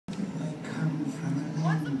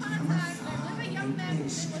upon a time, there lived a young man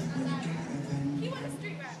whose name was Aladdddin. He was a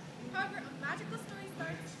street rat. However, a magical story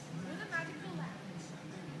starts with a magical lamp.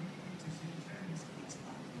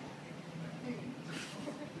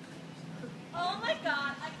 Oh my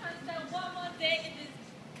god, I can't stand one more day in this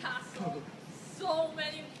castle. So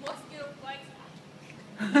many mosquito bites.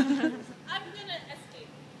 I'm gonna escape.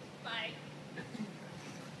 Bye.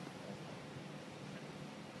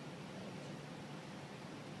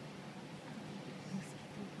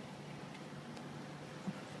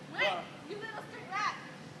 Wait, you little street rat.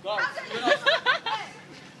 Guards, How you're can not- you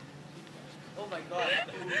Oh my god,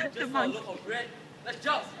 just for a loaf of bread. Let's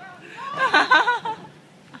jump! What are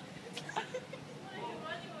you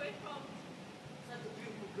running away from? Such a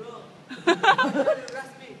beautiful girl. Why did you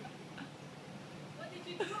arrest me? What did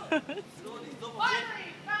you do? No, this loaf of bread. Finally,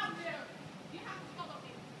 found you! You have to follow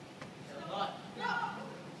me. I'm not. No!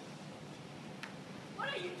 What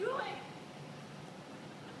are you doing?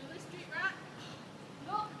 Another street rat?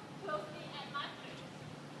 Look closely at my face.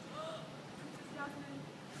 Princess Jasmine.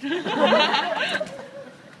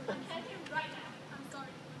 I'm heading right now. I'm sorry,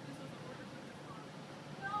 but this was an order from the farm.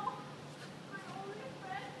 No, my only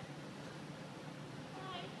friend.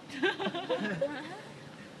 Bye.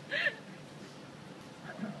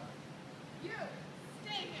 You,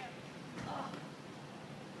 stay here.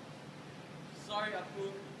 Sorry, Apu.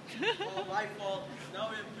 All my fault. Now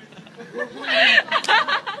we're in prison.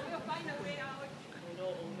 We'll find a way out. Oh no,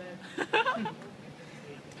 old man.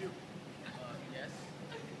 You. Yes.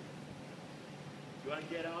 You want to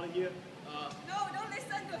get out of here? No, don't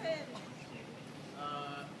listen to him.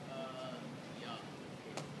 Yeah.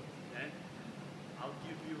 Then I'll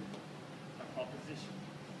give you a proposition.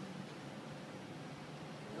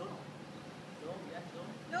 No. No, yes, no.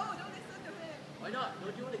 No, don't listen to him. Why not?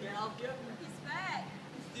 Don't you want to get out of here? He's bad.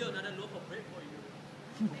 Still another loaf of bread for you.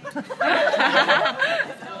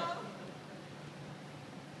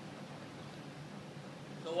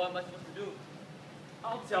 So, So what am I supposed to do?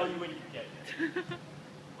 I'll tell you when you get there.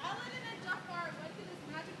 Aladdin and Jafar went to this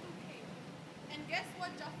magical cave. And guess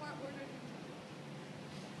what Jafar ordered him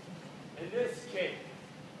to do? In this cave,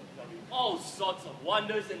 there'll be all sorts of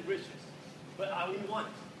wonders and riches. But I only want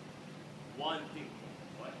one thing.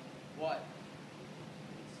 What? What?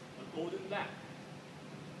 A golden lamp.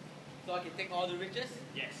 So I can take all the riches?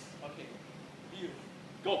 Yes. Okay. Deal.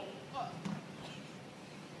 Go.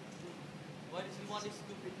 Why does he want this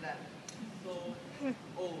stupid lamp? So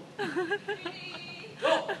old. Pretty.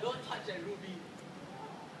 No! Don't touch that ruby.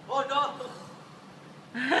 Oh no!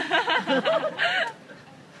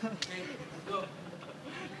 Okay, go.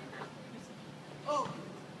 Oh!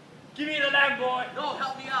 Give me the lamp, boy. No,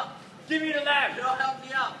 help me out! Give me the lamp. No, help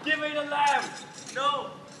me out! Give me the lamp. No!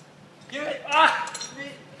 Give it! Ah!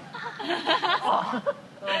 Me! Oh,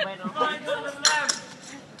 man, find the lamp.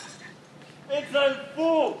 It's a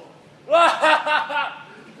fool.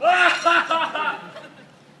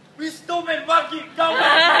 We stupid monkey. Come on.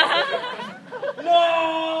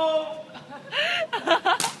 No.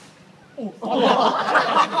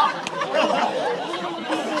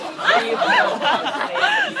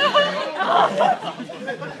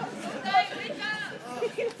 Stay, wake up.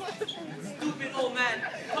 Stupid old man!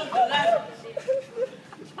 Come to the lamp!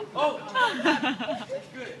 Oh! It's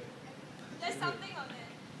good. There's something on it.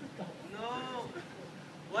 No!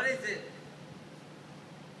 What is it?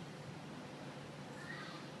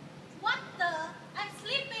 What the? I'm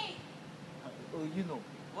sleeping. Oh, you know.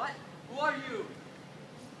 What? Who are you?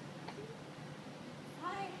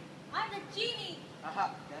 I'm the genie.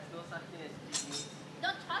 Aha, there's no such thing as genies.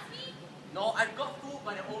 Don't trust me? No, I got fooled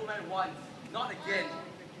by the old man once. Not again.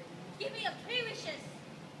 Give me your 3 wishes.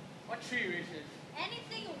 What 3 wishes?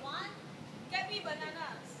 Anything you want. Get me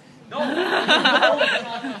bananas. No!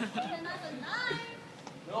 Bananas are nice.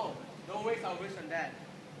 No, don't waste our wish on that.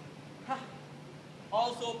 Ha.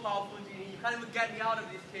 All so powerful, genie. You can't even get me out of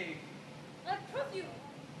this cave. I'll prove you.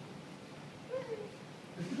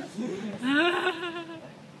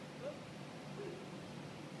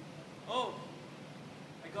 Oh,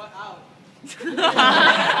 I got out.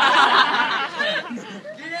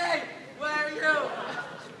 Genie, where are you?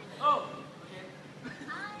 Oh, okay.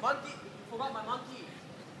 Monkey, you forgot my monkey.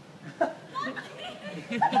 I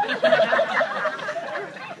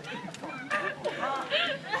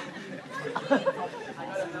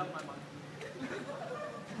gotta help my monkey.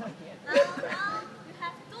 Now, you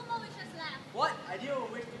have 2 more wishes left. What? I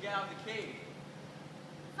didn't wish to get out of the cave.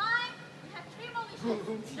 Fine. You have 3 more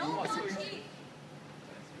wishes. No more cheat.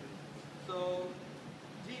 So,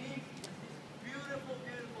 Genie is this beautiful,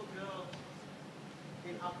 beautiful girl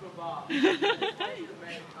in Aqaba. I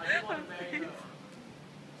just want to marry her.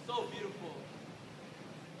 So beautiful.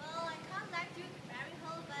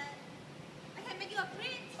 a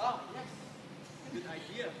print. Oh, yes. Good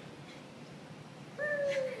idea.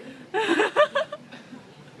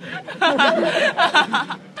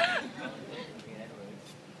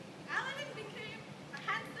 Aladdin became a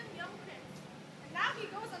handsome young prince, and now he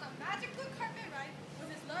goes on a magical carpet ride with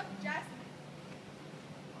his love Jasmine.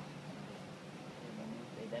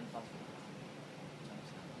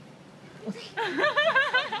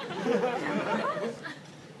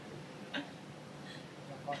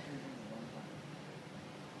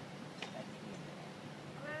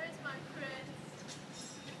 Where is my prince?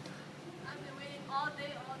 I've been waiting all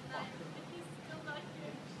day, all night, and he's still not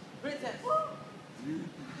here. Princess,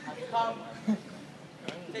 I've come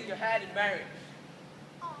to take your hand in marriage.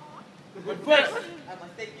 Aww. But first, I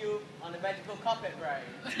must take you on a magical carpet ride.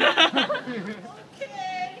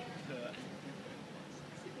 Okay.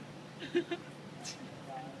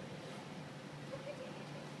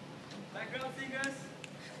 Background singers.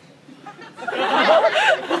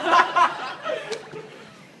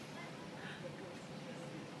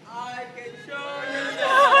 I can show you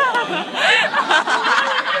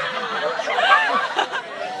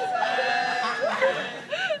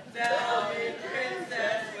Tell me,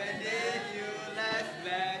 princess, when did you last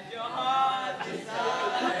let your heart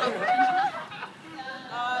decide?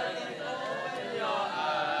 Darling, open your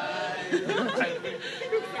eyes.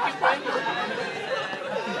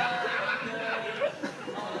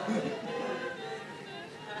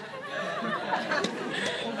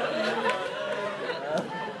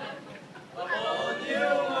 A whole new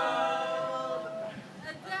world.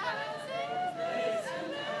 A dancing place I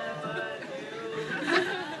never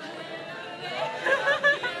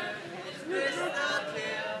It's crystal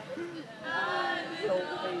clear. I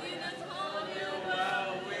belong in this whole new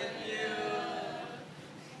world. World with you.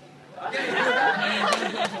 Okay.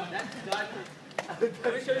 That's done.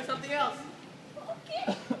 Let me show you something else. Okay.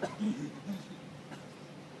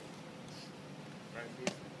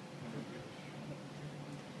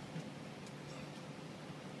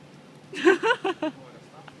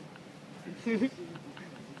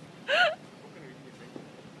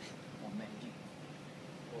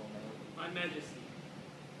 My Majesty.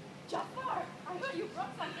 Jafar, I heard you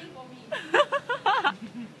brought something for me.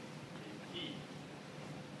 He.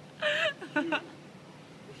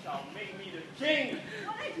 You shall make me the king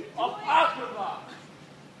What are you of doing? Aqaba.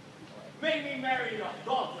 Make me marry your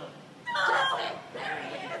daughter. No! Bury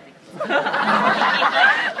him!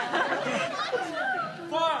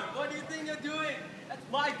 Farm, what do you think you're doing? That's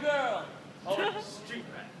my girl. Oh, street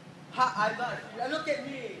rat. Ha, I love you. Look at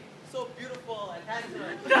me. So beautiful and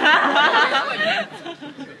handsome.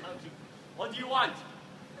 What do you want?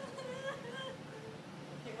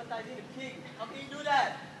 Hypnotizing the king. How can you do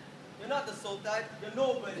that? You're not the sultan. You're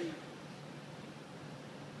nobody.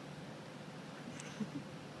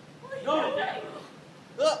 What are you No. doing?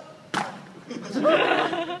 Look.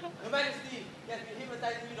 Your Majesty, he has been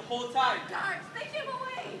hypnotizing me the whole time. Guards, take him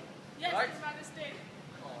away! Yes, Right. His Majesty.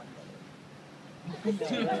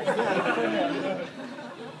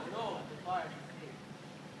 No, fine.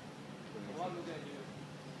 What we're gonna do?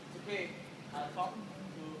 It's okay. I'll talk to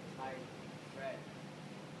my friend.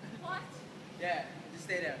 What? Yeah, just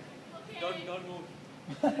stay there. Okay. Don't move.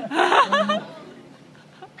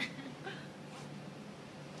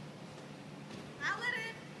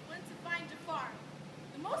 Aladdin went to find Jafar,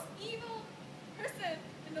 the most evil person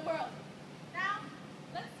in the world. Now,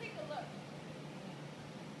 let's take a look.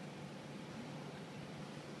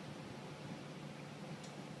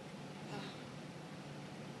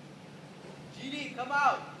 Genie, come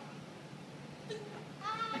out.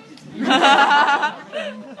 I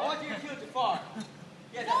want you to kill Jafar.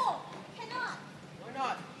 Yes. No, cannot. Why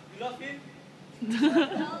not? You love him?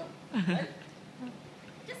 No, Right?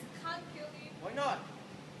 just can't kill him. Why not?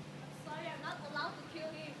 I'm sorry, I'm not allowed to kill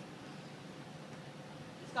him.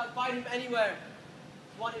 Just can't find him anywhere.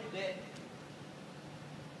 Want him dead.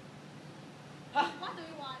 Ha! What do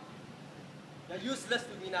you want? You're useless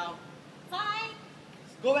to me now. Fine.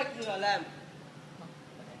 Go back to the lamp.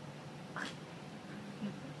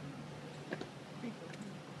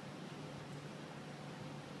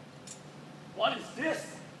 What is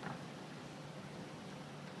this?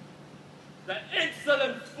 The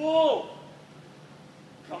insolent fool!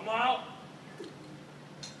 Come out!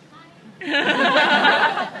 Fine.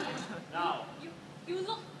 Now, You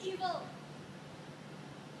look evil.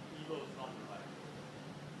 evil is not the right.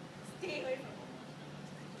 Stay away from me.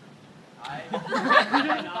 I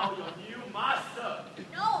am now your new master.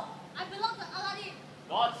 No, I belong to Aladdin.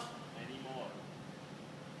 Not anymore.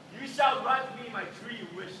 You shall grant me my 3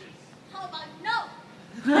 wishes. How about no?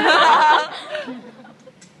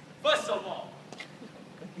 First of all,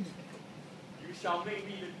 you shall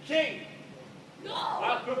king. No!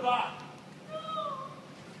 Acrobat.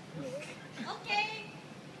 Okay.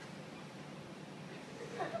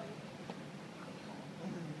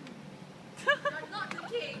 You're not the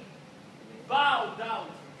king. Bow down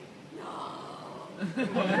to me. No.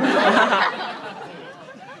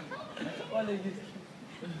 What are you?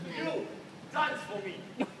 You dance for me.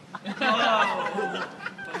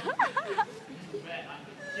 Too bad I'm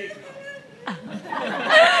the king.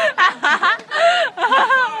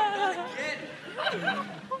 Again. I'm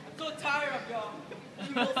so tired of y'all.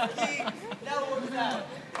 You both kings. That works out.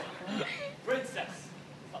 Princess.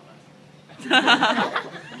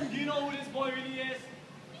 Do you know who this boy really is?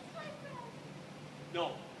 No,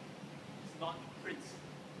 he's not the prince.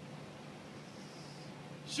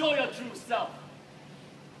 Show your true self.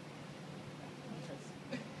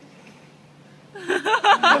 Your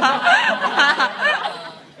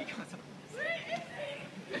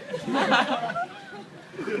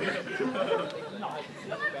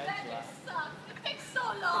magic sucks. It takes so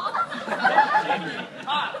long.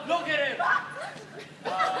 Look at him.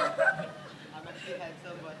 I'm actually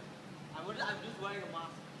handsome, but I'm just wearing a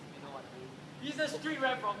mask. You know what I mean? He's a street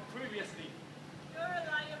rat from previously. You're a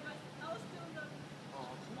liar, but I'll still love you.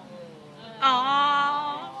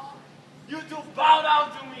 Aww. You two bow down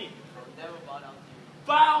to me. I'll never bow down to you.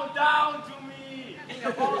 Bow down to me. King,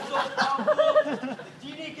 you're all so powerful. The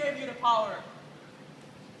genie gave you the power.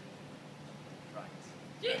 Right.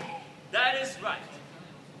 Genie! That is right.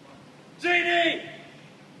 Genie!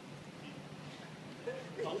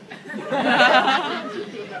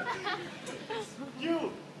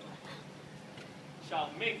 You shall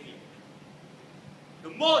make me the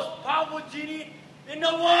most powerful genie in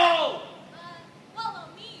the world. Follow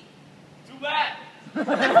me. Too bad.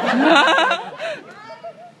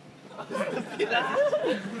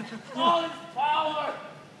 All this power.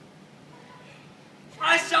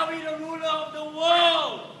 I shall be the ruler of the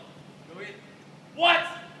world. Do it. What?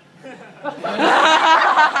 I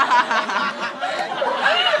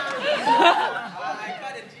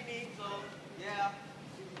got a genie, so yeah.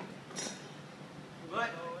 But I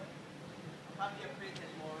can't be a prince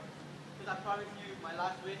anymore. Because I promised you my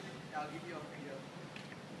last wish, I'll give you a freedom.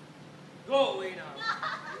 Go away now.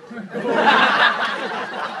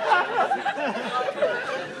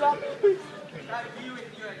 Can't be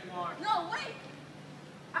with you anymore. No, wait.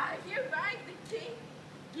 I hereby the king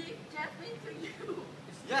give Jasmine to you.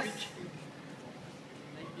 Yes.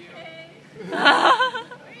 Thank you. Okay.